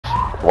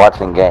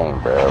Watching game,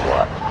 bro.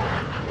 Watch.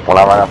 When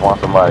I run up on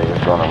somebody,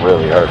 it's gonna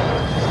really hurt them.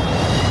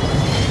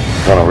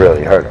 It's gonna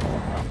really hurt them.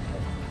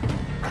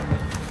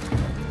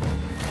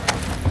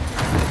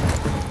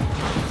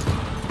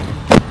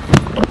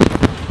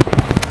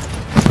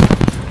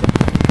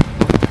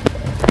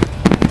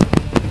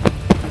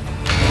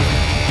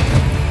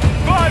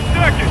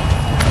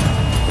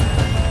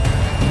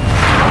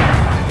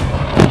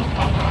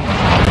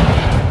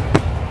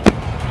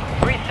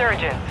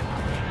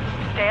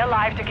 Stay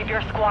alive to keep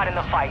your squad in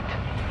the fight.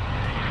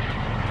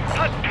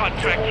 Hunt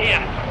contract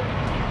here.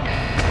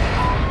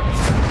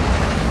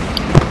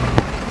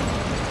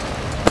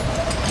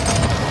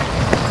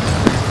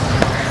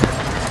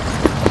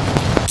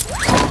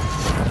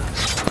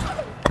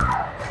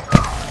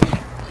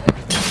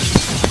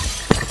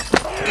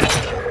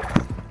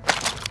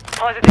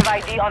 Positive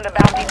ID on the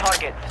bounty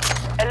targets.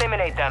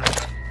 Eliminate them.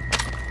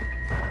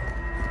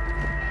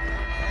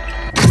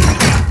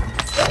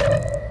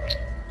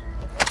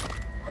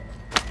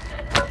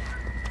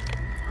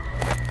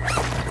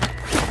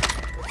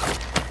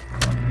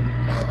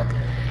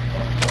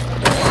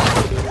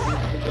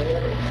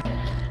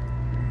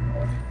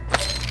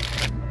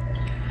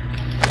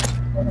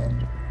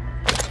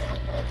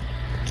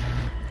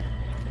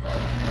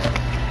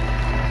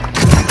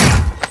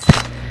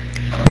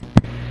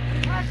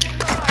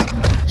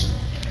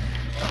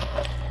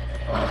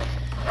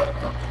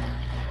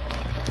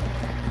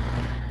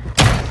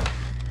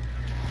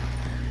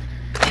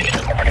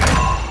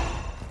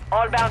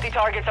 All bounty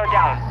targets are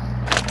down.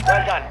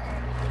 Well done.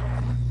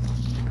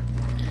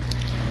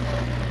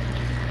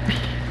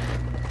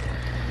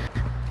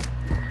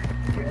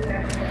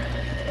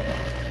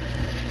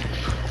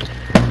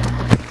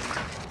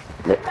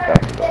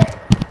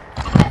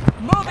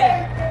 Moving.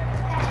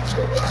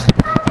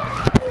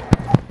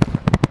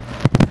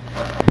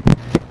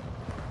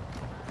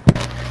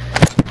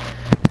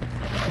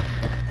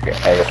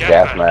 Hey, this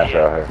gas mask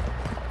out here.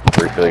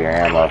 Refill your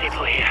ammo.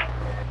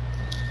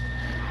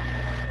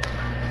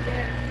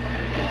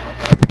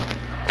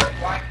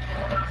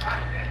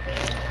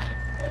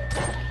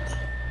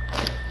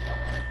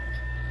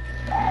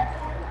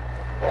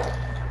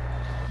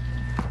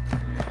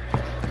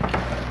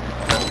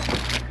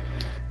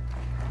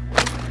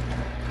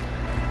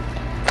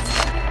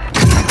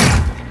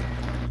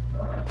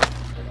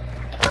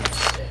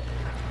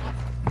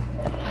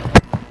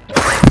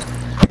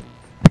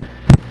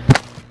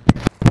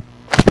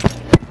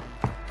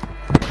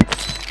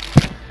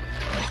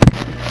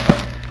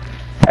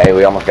 Hey,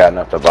 we almost got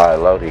enough to buy a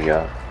load of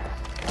y'all.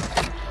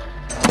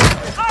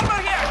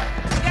 Armor here!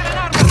 Get an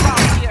armor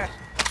box here!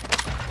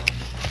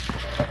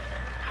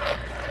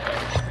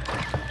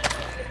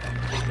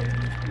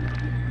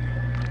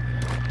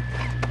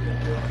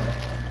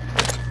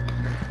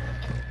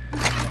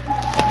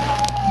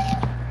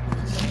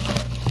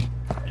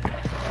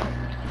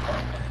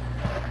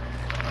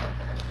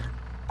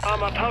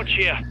 Armor pouch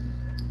here.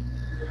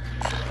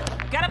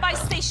 Got a buy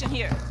station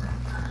here.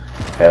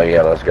 Hell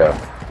yeah, let's go.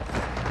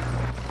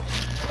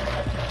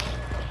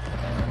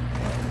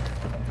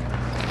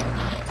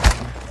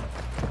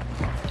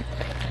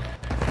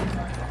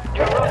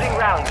 You're losing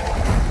round.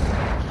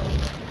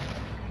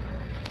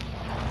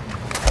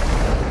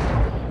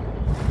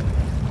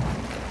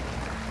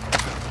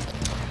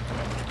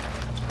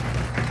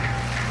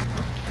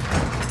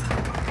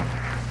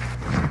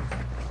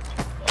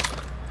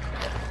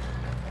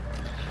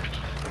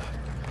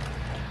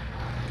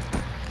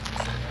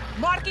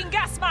 Marking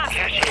gas mask.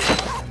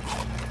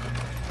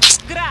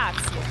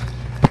 Grazie.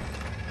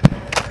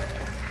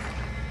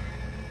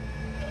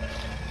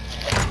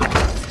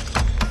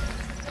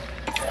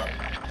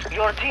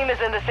 Your team is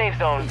in the safe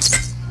zone.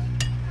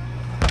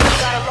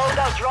 Got a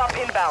loadout drop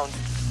inbound.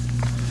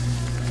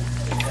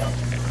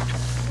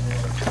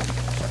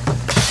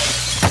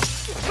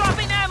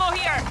 Dropping ammo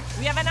here.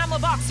 We have an ammo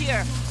box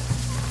here.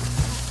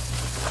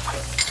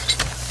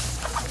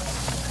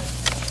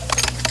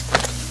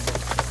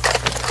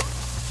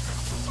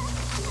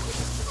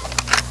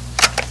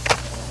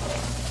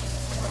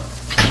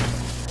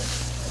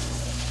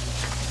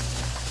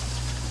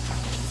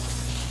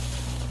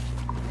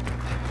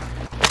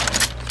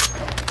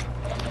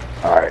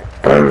 Alright.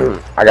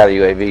 I got a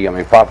UAV. You want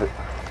me to pop it?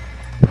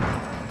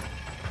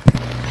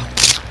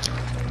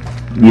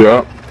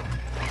 Yeah.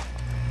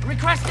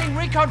 Requesting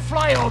recon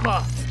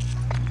flyover.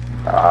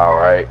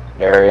 Alright.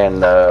 They're in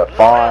the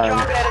farm.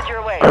 Drop headed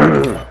your way.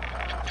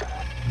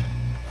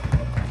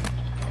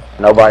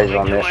 Nobody's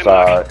on this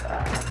side.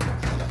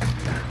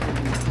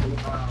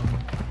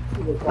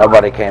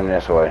 Nobody came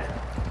this way.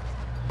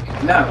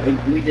 No,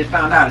 we just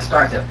found out it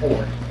starts at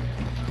 4.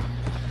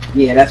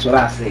 Yeah, that's what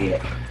I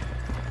said.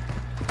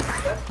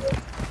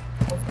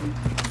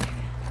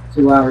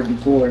 2 hours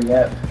before,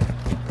 yep. What's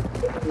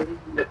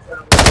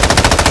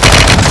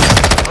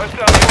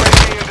up,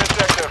 UAV in this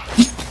sector?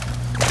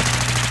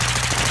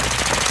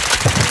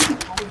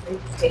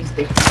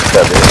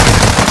 That's it.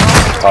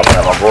 Popping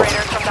at my boy.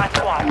 Operators from that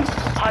squad.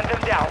 Hunt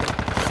them down.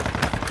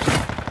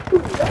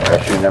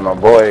 They're shooting at my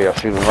boy. You're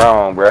shooting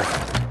wrong, bruh.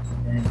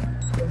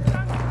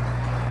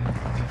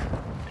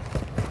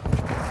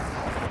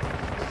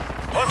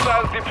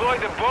 Hostiles deploy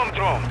the bomb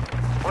drone.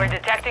 We're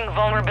detecting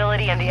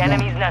vulnerability in the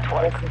enemy's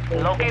network.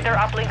 Locate their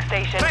uplink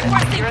station and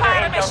Requesting secure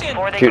fire their intel mission.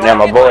 before they Shooting go at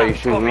my in. boy, you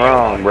shooting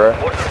wrong, bro.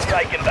 Enemy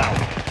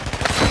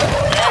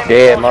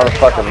Yeah, soldier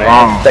motherfucker, incoming.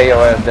 man. Stay your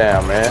ass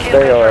down, man.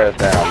 Stay your ass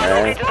down,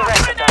 man. Locate to the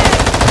rest of them.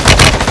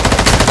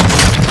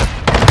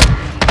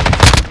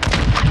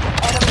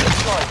 Enemy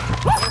destroyed.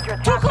 Use your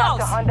Too attack map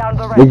to close. hunt down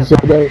the What you rest say,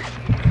 of them. Dave?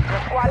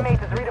 Your squad mate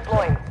is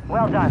redeploying.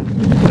 Well done.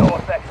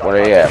 Where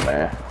they at,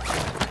 man?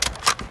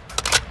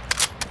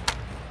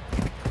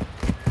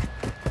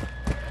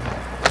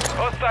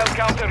 Hostile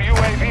counter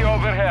UAV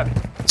overhead.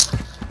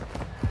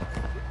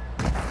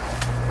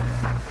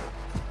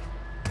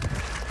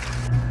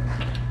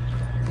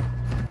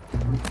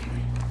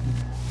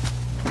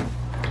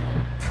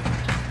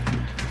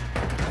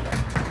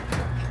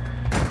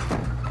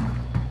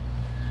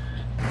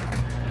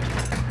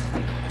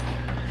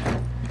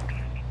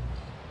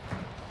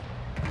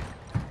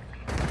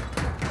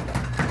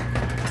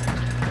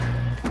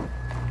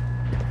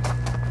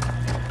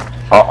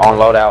 Oh, on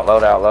loadout,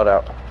 loadout,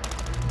 loadout.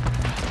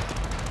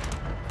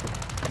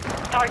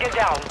 Target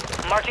down.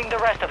 Marching the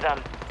rest of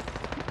them.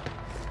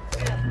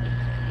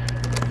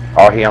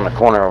 Oh, he on the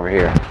corner over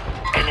here.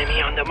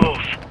 Enemy on the move.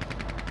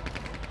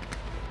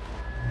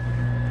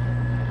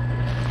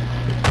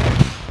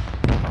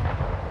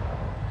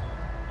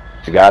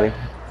 You got him?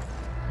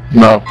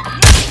 No.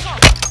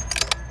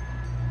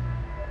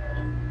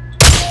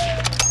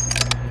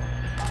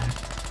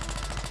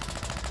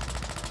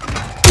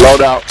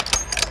 Load out.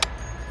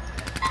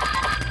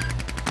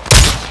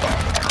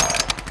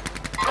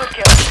 Good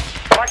kill.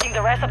 Marking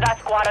the rest of that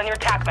squad on your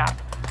attack map.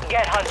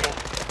 Get hunting.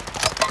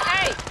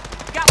 Hey,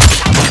 got one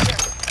tight here.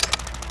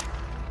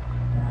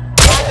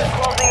 Gas is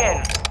closing in.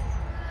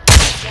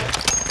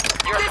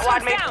 Your This squad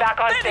one's mate's down. back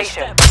on Finish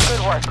station. them.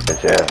 Good work.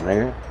 Bitch ass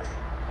nigga.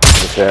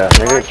 Bitch ass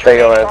nigga. Stay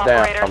your ass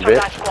down,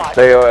 bitch.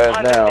 Stay your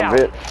ass down,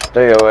 bitch.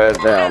 Stay your ass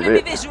down,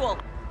 Enemy bitch. visual.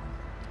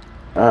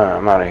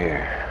 I'm out of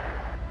here.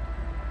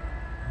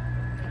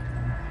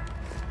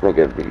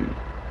 Nigga be,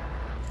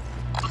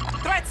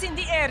 Threats in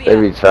the they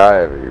area. be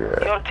tired of you,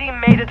 right? Your team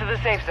made it to the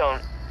safe zone.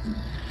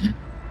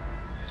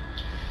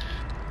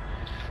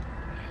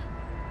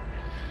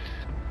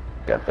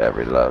 Got that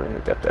reloading,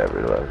 got that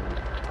reloading.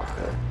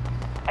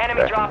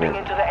 Enemy Back dropping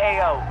again. into the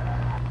AO.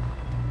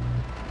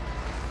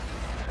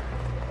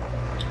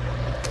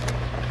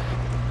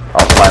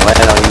 Oh, somebody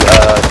land on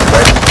you,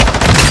 Brady.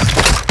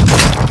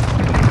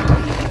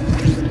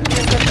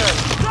 Team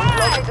confirmed.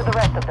 Locate to the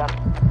rest of them.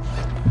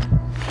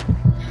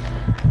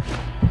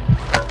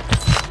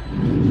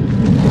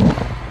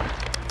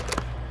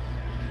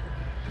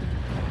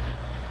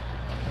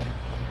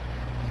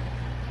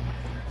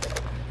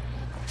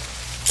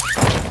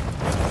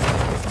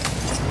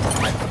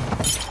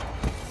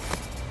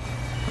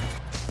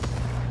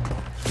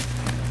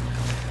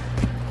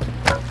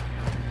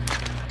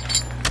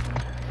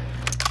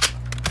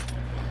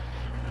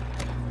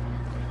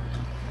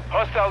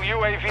 Hostile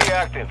UAV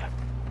active.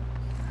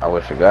 I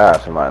wish to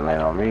God somebody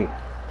land on me.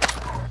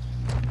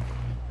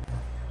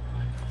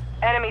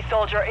 Enemy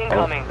soldier Oh,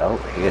 incoming. no,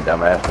 he a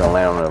dumbass gonna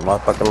land on the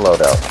motherfucking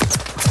loadout.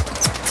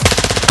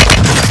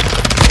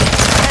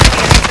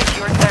 Enemy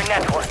secured their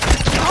network.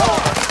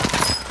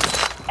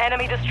 Over.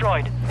 Enemy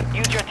destroyed.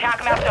 Use your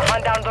attack map to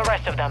hunt down the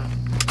rest of them.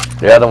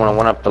 The other one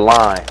went up the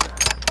line.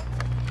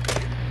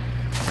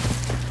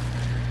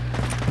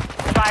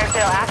 Fire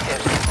sale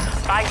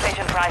active. Buy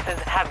station prices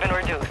have been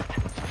reduced.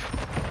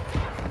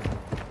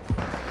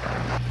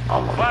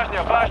 Oh my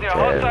Bosnia, God, Bosnia. tell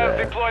you Hostiles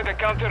that. deploy the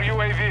counter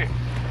UAV.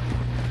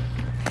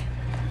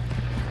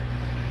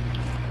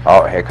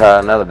 Oh, here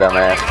comes another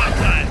dumbass.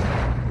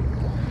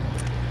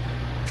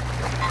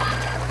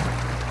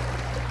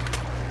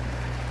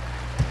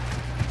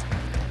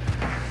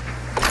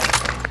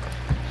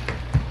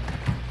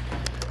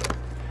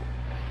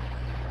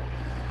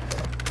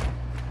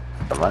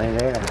 The money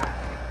there.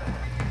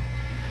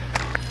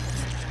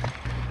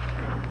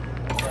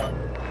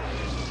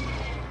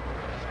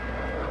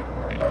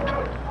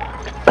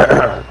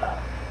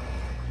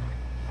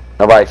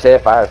 Nobody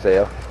said fire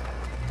sale.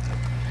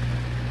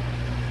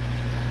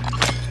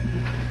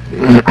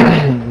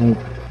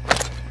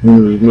 He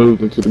was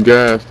moved into the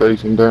gas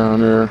station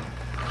down there.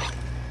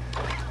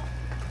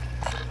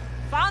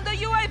 Found the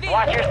UAV.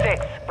 Watch your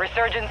six.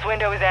 Resurgence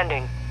window is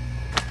ending.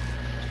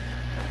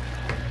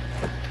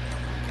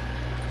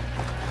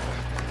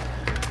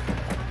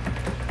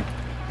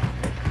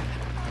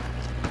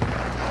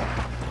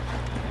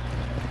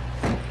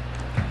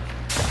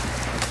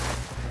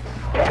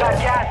 Got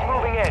gas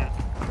moving in.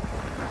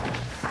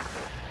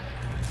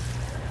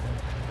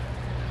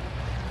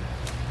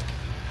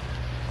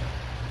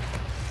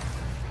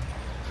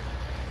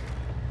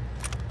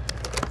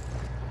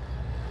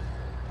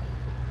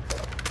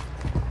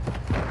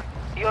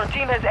 Your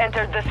team has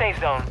entered the safe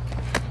zone.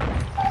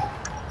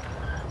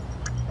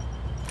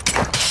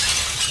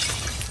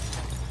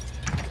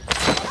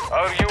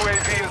 Our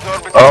UAV is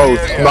orbiting Oh,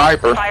 the area.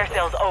 sniper. Fire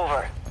sales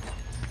over.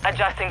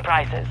 Adjusting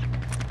prices.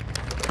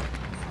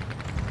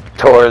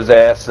 Tore his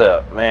ass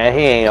up, man.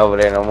 He ain't over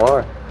there no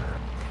more.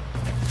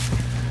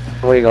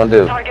 What are you gonna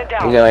do? Target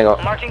down. He ain't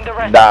gonna Marking the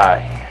rest.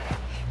 die.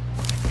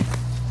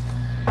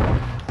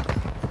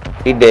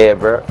 He dead,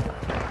 bro.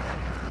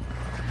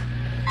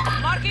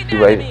 Marking You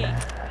wait. enemy.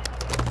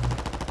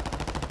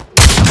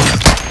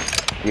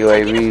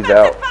 UAV's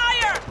out.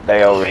 Fire.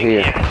 They over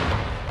here.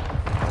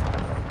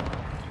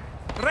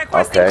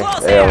 Requesting Okay,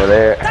 close they air. over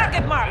there.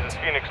 Target This marked. is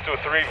Phoenix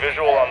 2-3,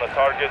 visual on the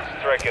target,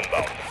 strike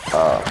inbound.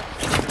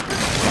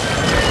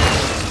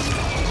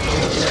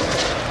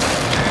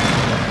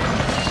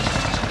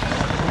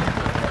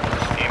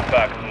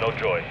 Impact, no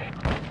joy.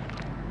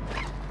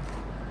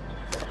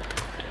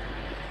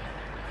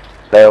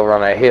 They over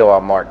on that hill I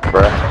marked,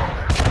 bro.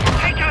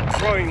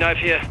 Throwing knife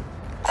here.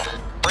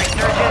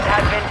 Resurgent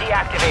has been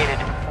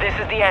deactivated. This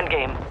is the end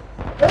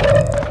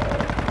game.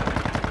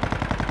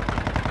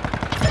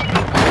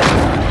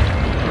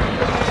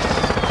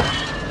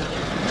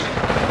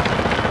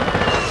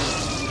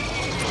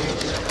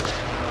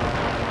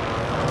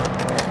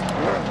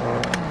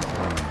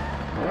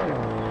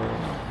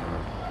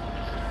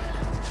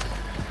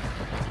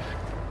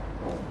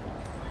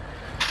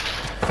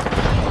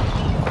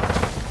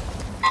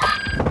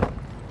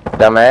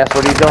 Dumbass,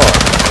 what are you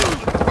doing?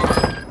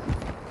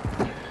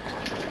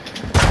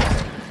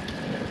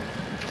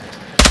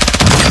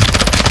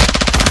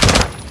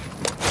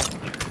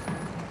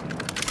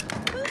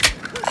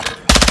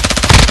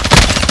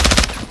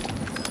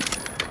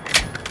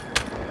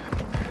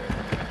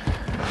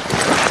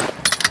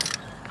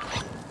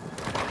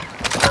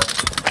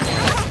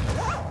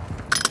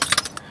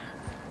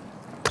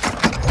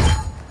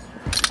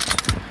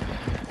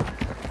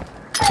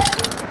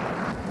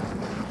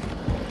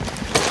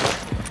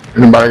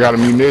 Anybody got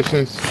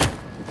munitions?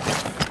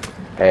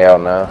 Hell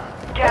no.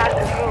 Gas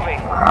is moving.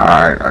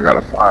 Alright, I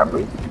gotta find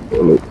them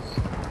bullets.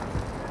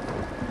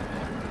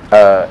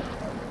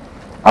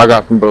 I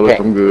got some bullets,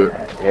 Okay. I'm good.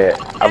 Yeah,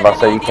 I'm about to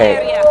say you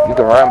can't. You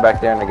can run back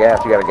there in the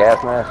gas. You got a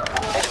gas mask?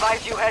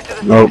 Advise you head to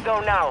the Nope. safe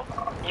zone now.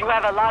 You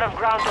have a lot of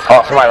ground to Oh,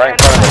 cover. somebody right in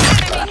front of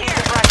us. Enemy keep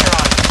the pressure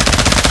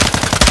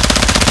on.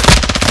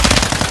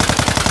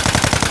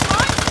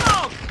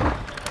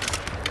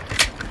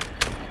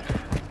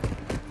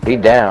 He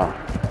down.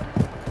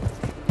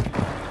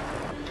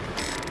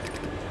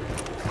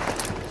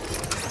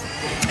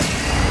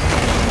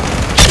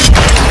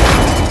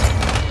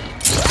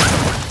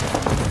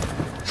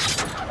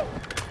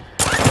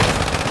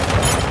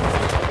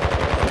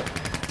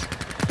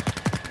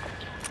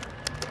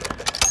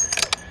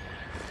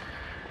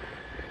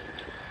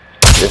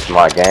 This is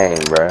my game,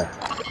 bruh.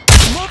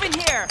 Moving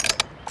here.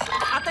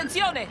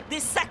 Attenzione,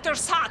 this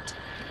sector's hot.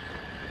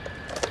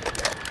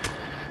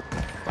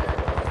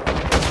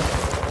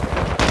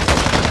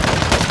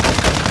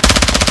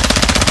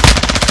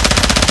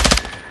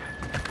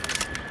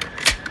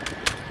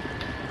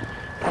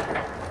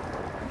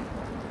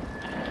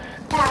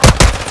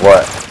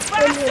 What?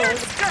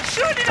 Bastards, they're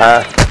shooting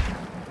Huh? at me.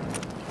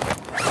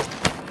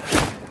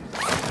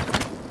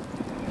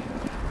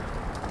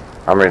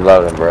 I'm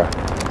reloading, bruh.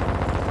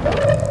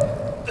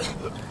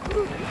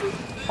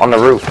 On the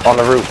roof, on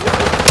the roof.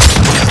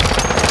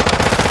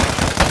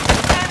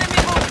 Enemy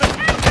movement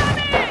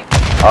incoming.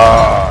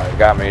 Oh, they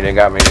got me, they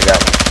got me, they got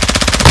me.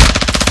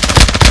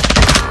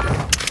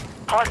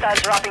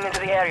 Hostiles dropping into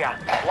the area.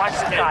 Watch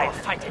the skies.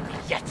 Fighting me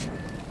yet.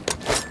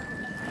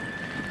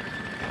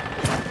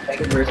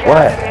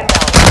 What?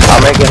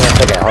 I'll make it in a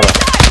second, hold on.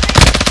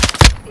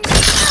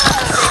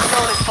 Safe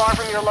zone is far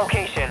from your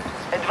location.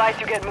 Advise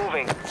you get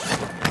moving.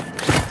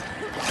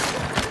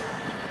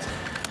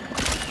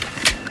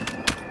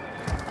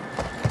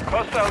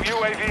 Hostile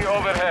UAV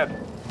overhead.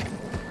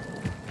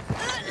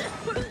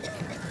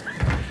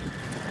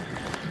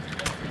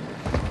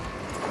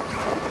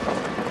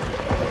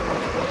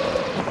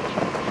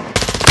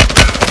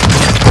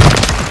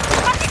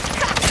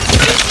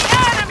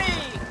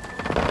 Enemy.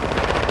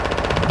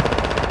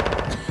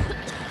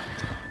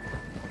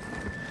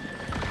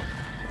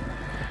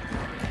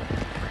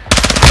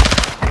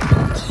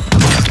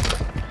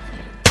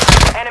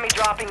 Enemy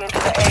dropping into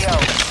the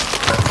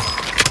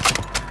AO.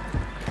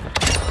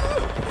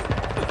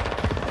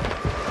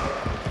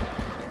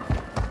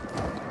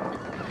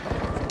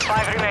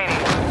 Five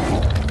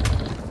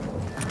remaining.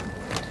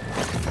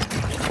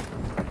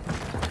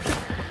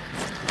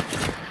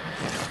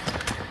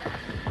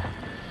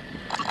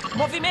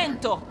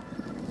 Movimento.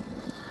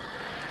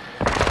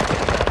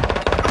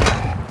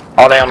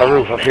 Oh, they on the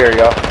roof up here,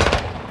 y'all.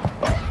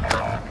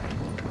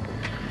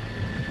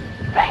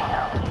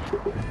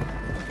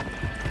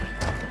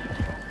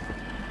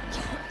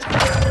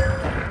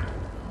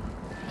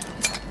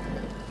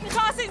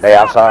 Tossing They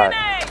smoke outside.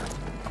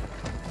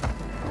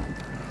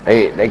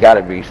 grenade. They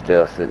gotta be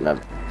still sitting up.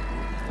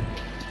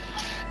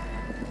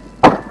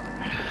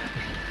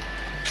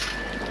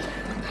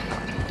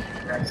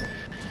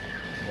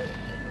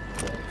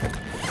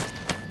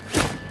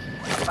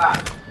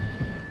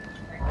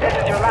 This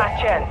is your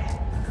last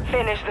chance.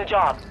 Finish the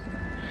job.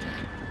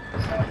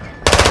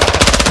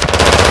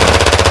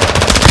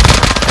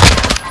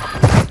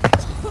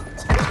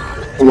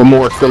 One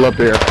more still up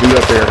there. He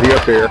up there. He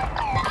up there.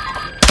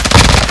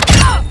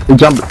 He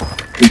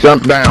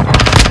jumped down.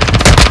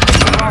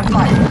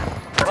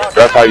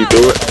 That's how you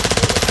do it.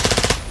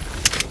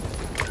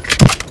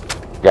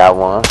 Got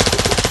one.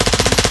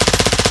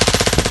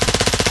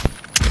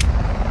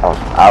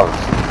 I was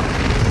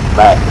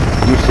back.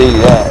 You see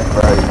that,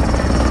 right?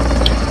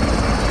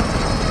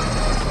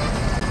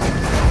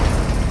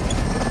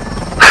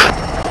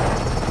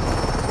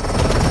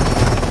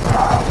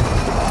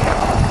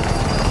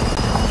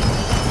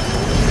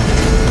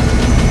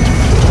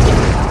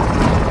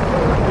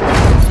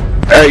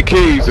 Hey,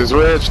 Keyz, is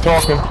Reg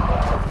talking?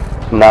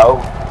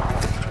 No.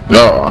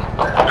 No.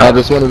 I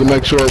just wanted to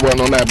make sure it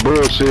wasn't on that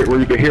bullshit where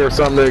you could hear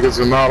some niggas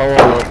and not all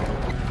of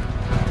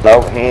them.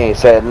 No, he ain't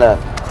said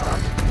nothing.